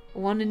 I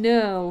want to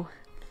know.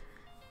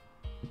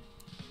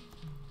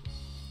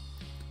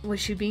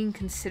 Was she being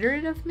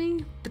considerate of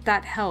me? But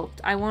that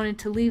helped. I wanted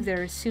to leave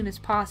there as soon as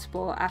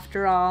possible.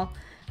 After all,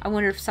 I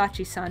wonder if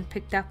Sachi-san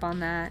picked up on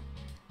that.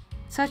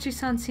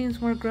 Sachi-san seems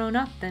more grown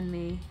up than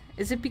me.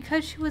 Is it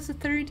because she was a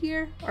third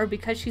year? Or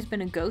because she's been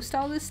a ghost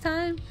all this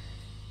time?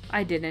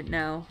 I didn't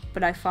know,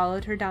 but I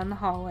followed her down the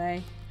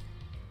hallway.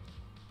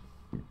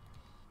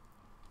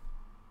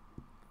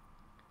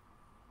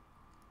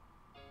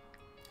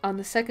 On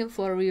the second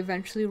floor, we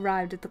eventually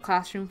arrived at the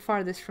classroom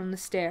farthest from the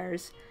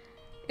stairs.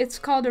 It's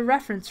called a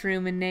reference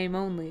room in name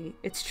only.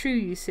 Its true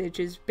usage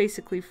is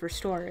basically for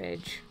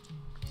storage.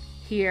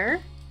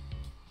 Here?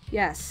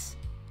 Yes.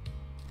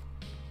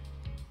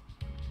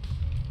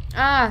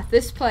 Ah,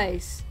 this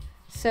place.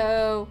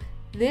 So,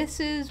 this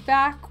is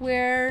back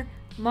where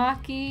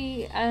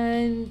Maki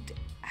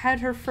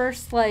had her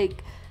first,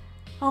 like,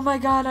 oh my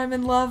god, I'm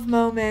in love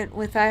moment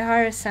with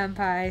Aihara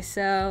senpai.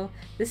 So,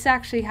 this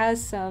actually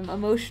has some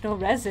emotional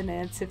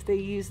resonance if they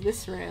use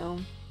this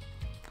room.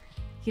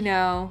 You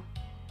know,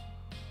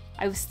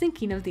 I was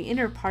thinking of the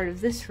inner part of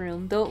this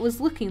room, though it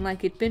was looking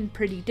like it'd be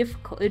pretty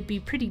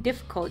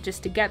difficult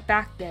just to get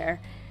back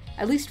there.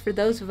 At least for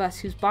those of us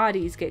whose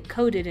bodies get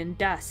coated in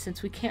dust,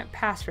 since we can't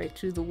pass right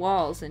through the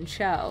walls and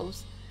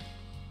shelves.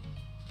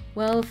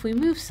 Well, if we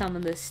move some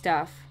of this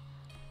stuff...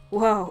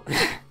 Whoa!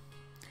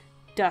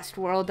 Dust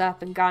whirled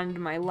up and got into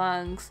my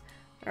lungs.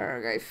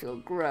 Ugh, I feel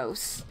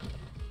gross.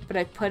 But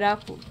I put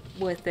up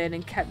with it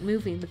and kept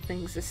moving the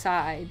things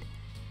aside.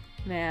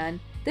 Man,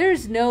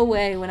 there's no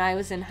way when I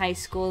was in high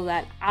school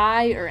that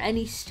I or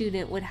any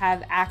student would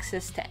have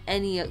access to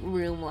any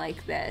room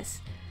like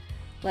this.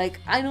 Like,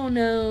 I don't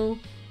know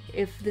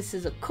if this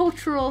is a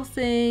cultural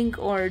thing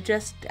or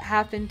just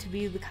happened to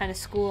be the kind of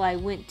school I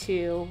went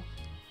to,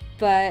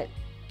 but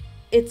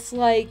it's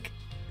like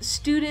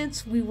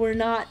students, we were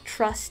not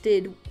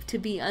trusted to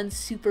be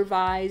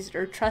unsupervised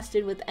or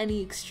trusted with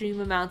any extreme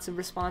amounts of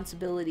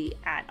responsibility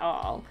at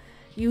all.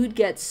 You would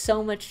get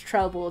so much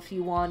trouble if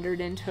you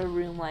wandered into a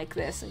room like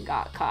this and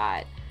got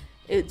caught.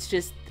 It's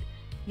just,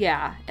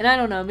 yeah. And I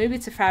don't know, maybe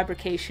it's a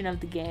fabrication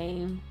of the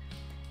game,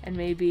 and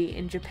maybe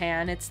in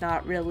Japan it's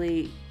not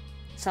really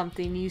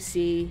something you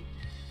see,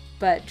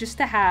 but just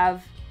to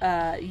have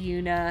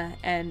Yuna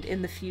and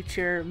in the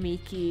future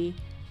Miki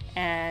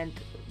and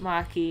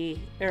Maki,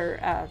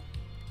 or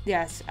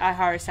yes,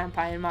 Aihara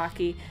senpai and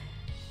Maki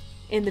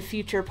in the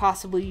future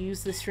possibly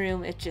use this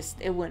room, it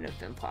wouldn't have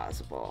been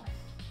plausible.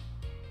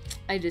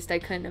 I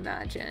couldn't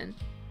imagine.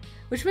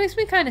 Which makes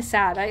me kind of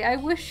sad. I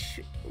wish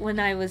when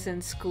I was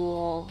in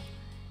school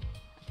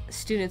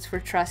students were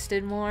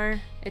trusted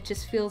more. It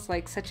just feels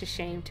like such a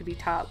shame to be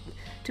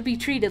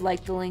treated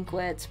like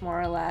delinquents,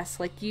 more or less.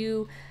 Like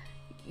you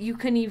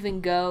couldn't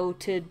even go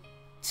to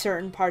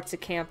certain parts of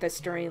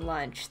campus during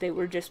lunch. They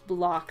were just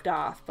blocked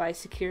off by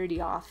security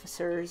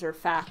officers or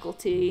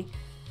faculty.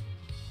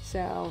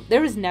 So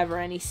there was never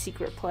any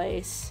secret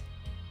place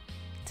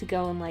to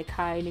go and like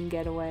hide and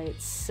get away.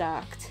 It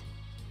sucked.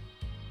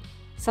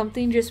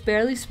 Something just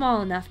barely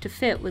small enough to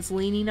fit was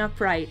leaning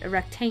upright, a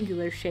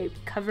rectangular shape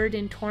covered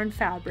in torn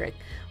fabric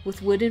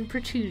with wooden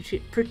protrusions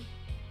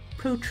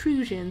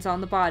on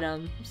the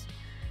bottoms.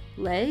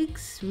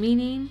 Legs?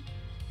 Meaning,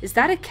 is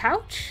that a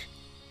couch?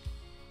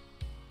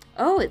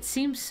 Oh, it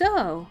seems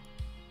so.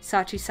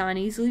 Sachi-san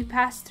easily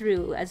passed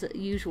through as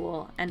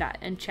usual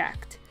and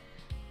checked.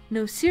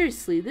 No,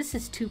 seriously, this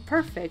is too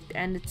perfect,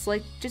 and it's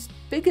like just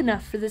big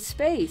enough for this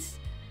space.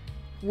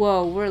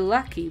 Whoa, we're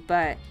lucky,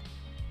 but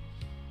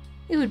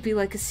it would be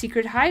like a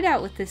secret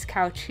hideout with this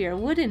couch here,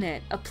 wouldn't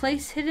it? A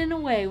place hidden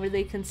away where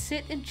they can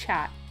sit and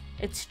chat.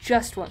 It's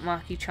just what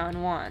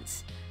Maki-chan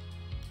wants.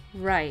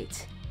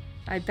 Right.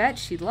 I bet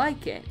she'd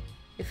like it,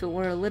 if it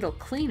were a little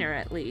cleaner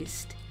at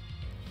least.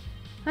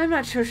 I'm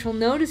not sure she'll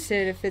notice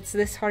it if it's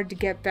this hard to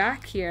get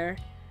back here.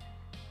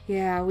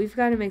 Yeah, we've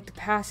got to make the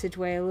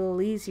passageway a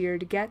little easier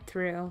to get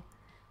through,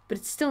 but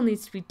it still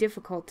needs to be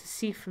difficult to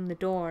see from the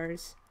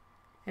doors.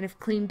 And if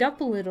cleaned up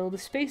a little, the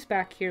space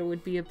back here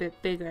would be a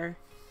bit bigger.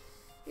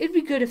 It'd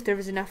be good if there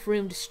was enough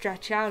room to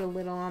stretch out a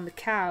little on the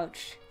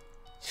couch.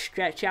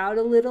 Stretch out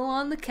a little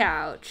on the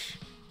couch.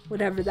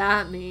 Whatever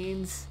that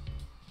means.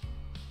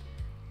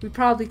 We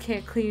probably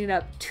can't clean it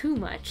up too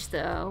much,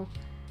 though.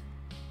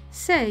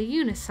 Say,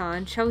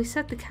 Yuna-san, shall we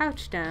set the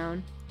couch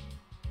down?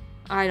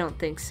 I don't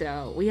think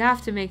so. We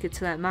have to make it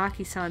so that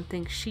Maki-san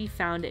thinks she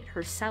found it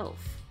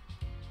herself.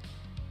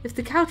 If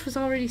the couch was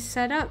already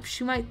set up,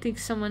 she might think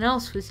someone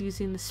else was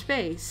using the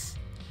space.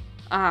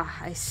 Ah,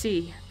 I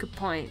see. Good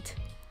point.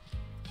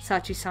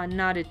 Sachi-san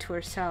nodded to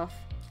herself.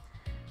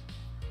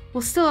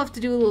 We'll still have to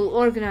do a little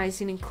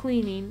organizing and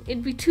cleaning.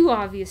 It'd be too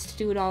obvious to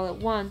do it all at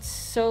once,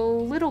 so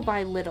little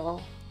by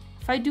little.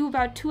 If I do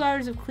about 2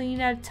 hours of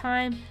cleaning at a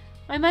time,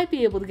 I might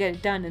be able to get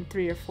it done in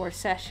 3 or 4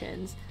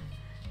 sessions.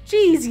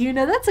 Geez,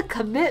 Yuna, that's a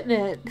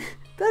commitment.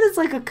 That is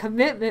like a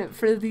commitment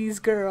for these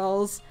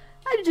girls.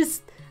 I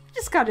just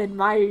gotta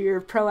admire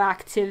your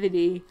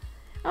proactivity.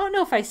 I don't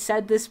know if I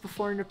said this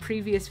before in a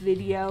previous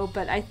video,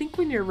 but I think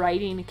when you're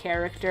writing a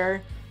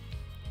character,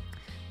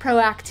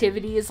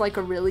 proactivity is like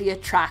a really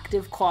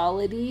attractive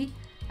quality.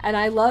 And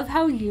I love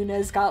how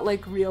Yuna's got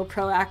like real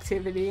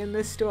proactivity in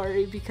this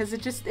story because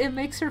it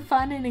makes her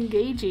fun and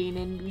engaging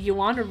and you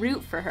want to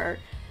root for her.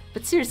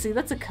 But seriously,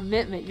 that's a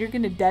commitment. You're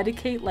gonna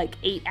dedicate like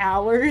 8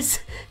 hours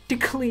to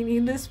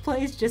cleaning this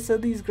place just so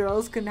these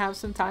girls can have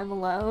some time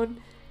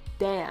alone?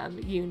 Damn,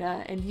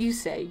 Yuna, and you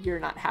say you're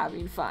not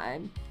having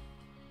fun.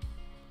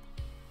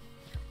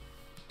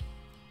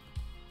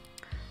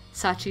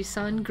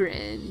 Sachi-san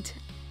grinned.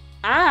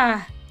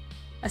 Ah!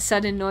 A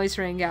sudden noise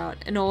rang out.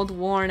 An old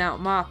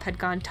worn-out mop had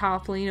gone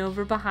toppling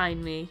over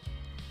behind me.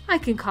 I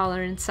can call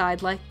her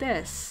inside like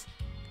this.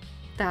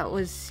 That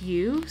was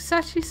you,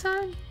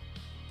 Sachi-san?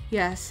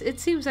 Yes, it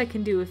seems I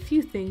can do a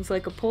few things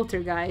like a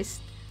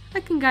poltergeist.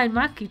 I can guide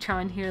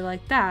Maki-chan here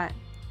like that.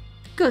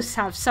 Ghosts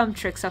have some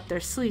tricks up their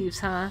sleeves,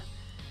 huh?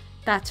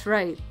 That's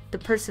right. The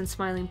person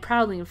smiling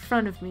proudly in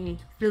front of me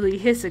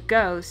really is a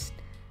ghost.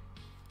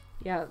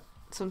 Yeah,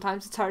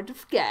 sometimes it's hard to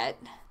forget.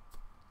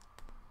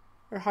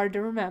 Or hard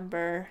to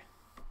remember.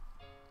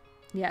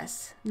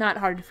 Yes, not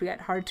hard to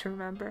forget, hard to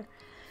remember.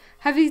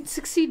 Having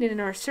succeeded in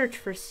our search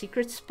for a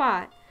secret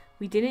spot,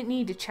 we didn't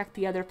need to check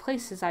the other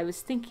places I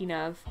was thinking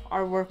of.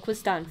 Our work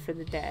was done for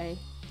the day.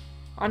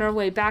 On our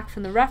way back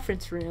from the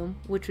reference room,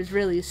 which was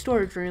really a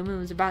storage room and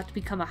was about to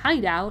become a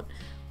hideout,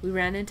 we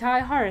ran into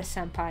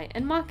Aihara-senpai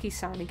and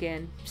Maki-san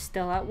again,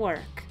 still at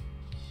work.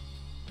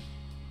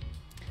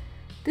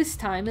 This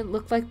time it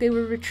looked like they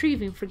were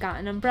retrieving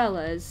forgotten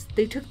umbrellas.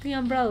 They took the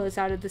umbrellas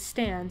out of the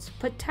stands,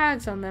 put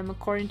tags on them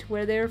according to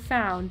where they were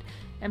found,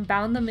 and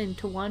bound them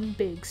into one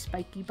big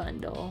spiky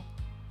bundle.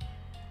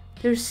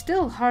 They're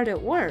still hard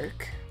at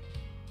work.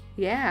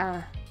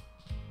 Yeah,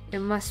 it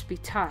must be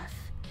tough.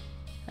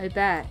 I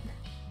bet.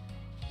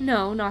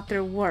 No, not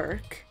their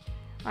work.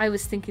 I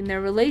was thinking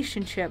their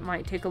relationship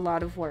might take a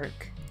lot of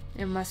work.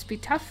 It must be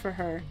tough for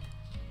her.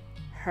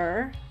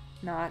 Her,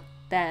 not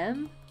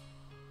them?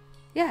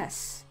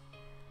 Yes.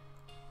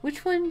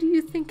 Which one do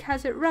you think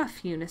has it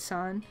rough,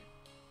 Yuna-san?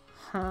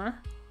 Huh?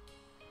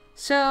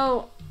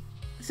 So,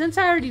 since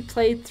I already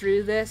played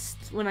through this,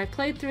 when I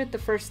played through it the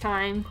first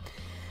time,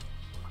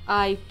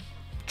 I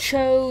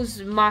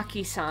chose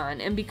Maki-san,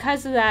 and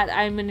because of that,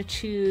 I'm going to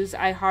choose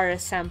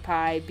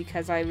Aihara-senpai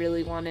because I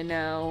really want to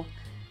know.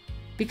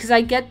 Because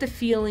I get the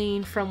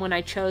feeling from when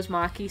I chose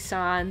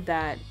Maki-san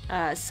that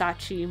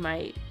Sachi-san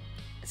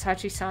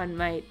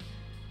might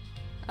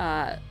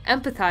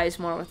empathize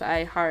more with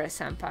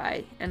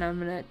Aihara-senpai, and I'm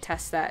gonna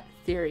test that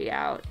theory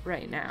out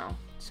right now.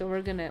 So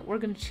we're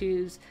gonna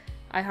choose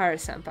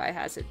Aihara-senpai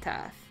has it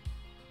tough.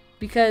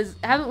 Because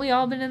haven't we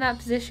all been in that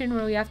position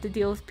where we have to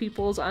deal with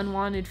people's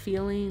unwanted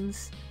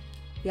feelings?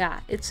 Yeah,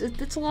 it's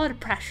a lot of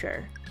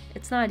pressure.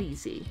 It's not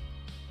easy.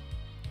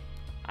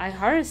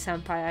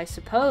 Aihara-senpai, I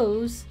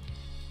suppose.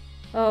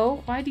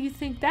 Oh, why do you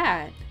think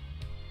that?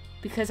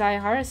 Because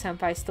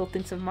Aihara-senpai still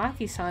thinks of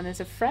Maki-san as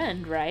a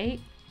friend,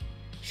 right?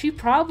 She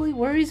probably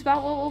worries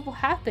about what will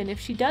happen if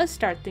she does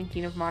start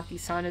thinking of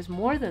Maki-san as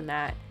more than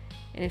that.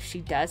 And if she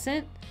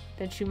doesn't,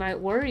 then she might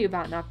worry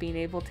about not being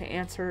able to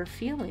answer her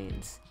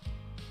feelings.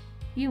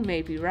 You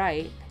may be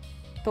right,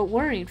 but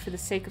worrying for the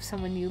sake of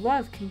someone you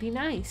love can be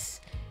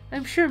nice.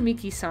 I'm sure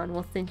Miki-san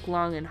will think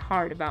long and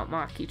hard about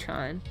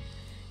Maki-chan.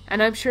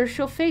 And I'm sure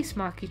she'll face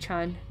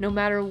Maki-chan, no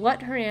matter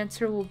what her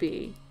answer will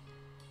be.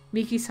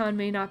 Miki-san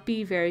may not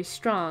be very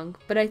strong,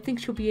 but I think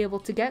she'll be able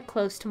to get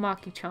close to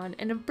Maki-chan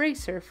and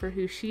embrace her for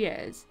who she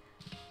is.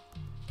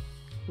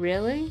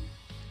 Really?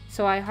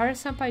 So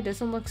Aihara-senpai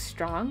doesn't look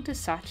strong to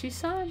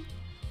Sachi-san?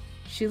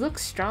 She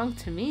looks strong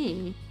to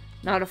me.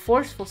 Not a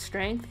forceful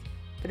strength,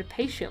 but a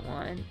patient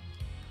one.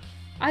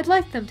 I'd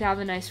like them to have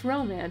a nice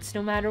romance,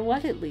 no matter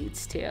what it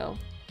leads to.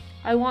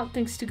 I want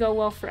things to go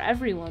well for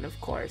everyone, of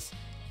course.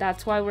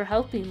 That's why we're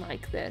helping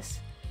like this.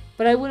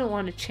 But I wouldn't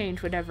want to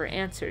change whatever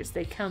answers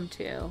they come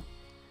to.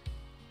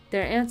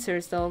 They're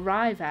answers they'll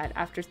arrive at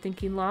after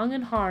thinking long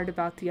and hard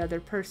about the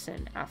other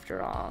person,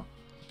 after all.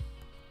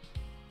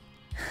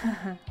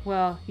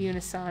 Well,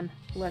 Yuna-san,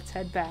 let's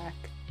head back.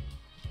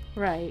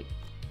 Right.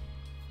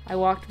 I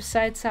walked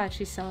beside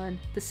Sachi-san.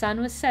 The sun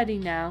was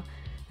setting now,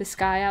 the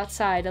sky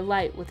outside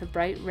alight with a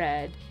bright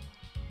red.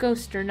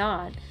 Ghost or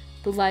not,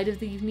 the light of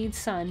the evening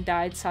sun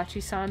dyed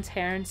Sachi-san's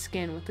hair and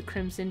skin with a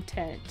crimson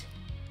tint.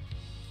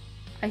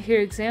 I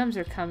hear exams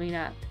are coming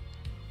up.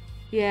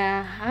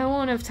 Yeah, I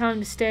won't have time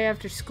to stay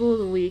after school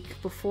the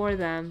week before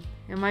them.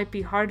 It might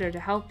be harder to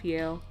help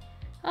you.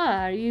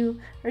 Ah, are you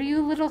a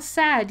little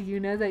sad,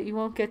 Yuna, that you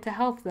won't get to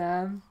help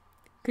them?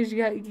 'Cause you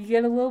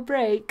get a little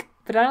break.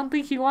 But I don't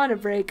think you want a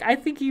break. I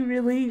think you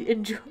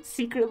really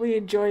secretly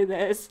enjoy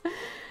this.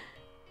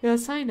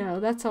 Yes, I know.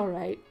 That's all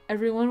right.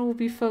 Everyone will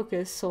be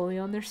focused solely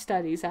on their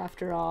studies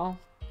after all.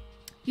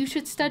 You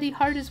should study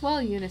hard as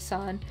well,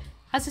 Yuna-san.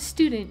 As a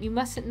student, you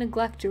mustn't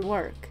neglect your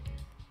work.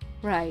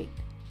 Right.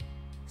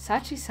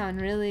 Sachi-san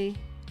really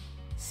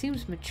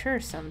seems mature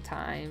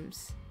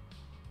sometimes.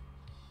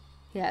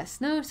 Yes,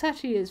 no,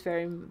 Sachi is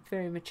very,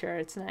 very mature.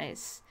 It's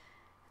nice.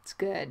 It's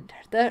good.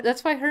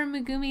 That's why her and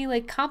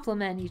Megumi,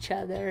 complement each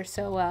other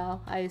so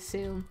well, I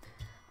assume.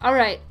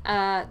 Alright,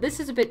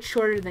 this is a bit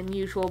shorter than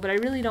usual, but I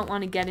really don't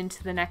want to get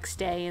into the next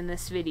day in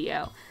this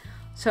video.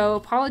 So,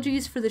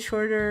 apologies for the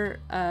shorter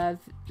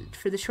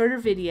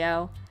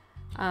video.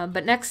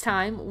 But next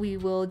time we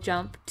will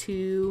jump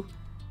to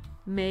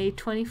May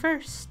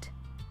 21st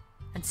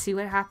and see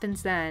what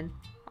happens then.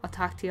 I'll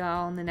talk to you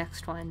all in the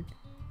next one.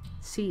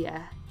 See ya.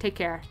 Take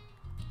care.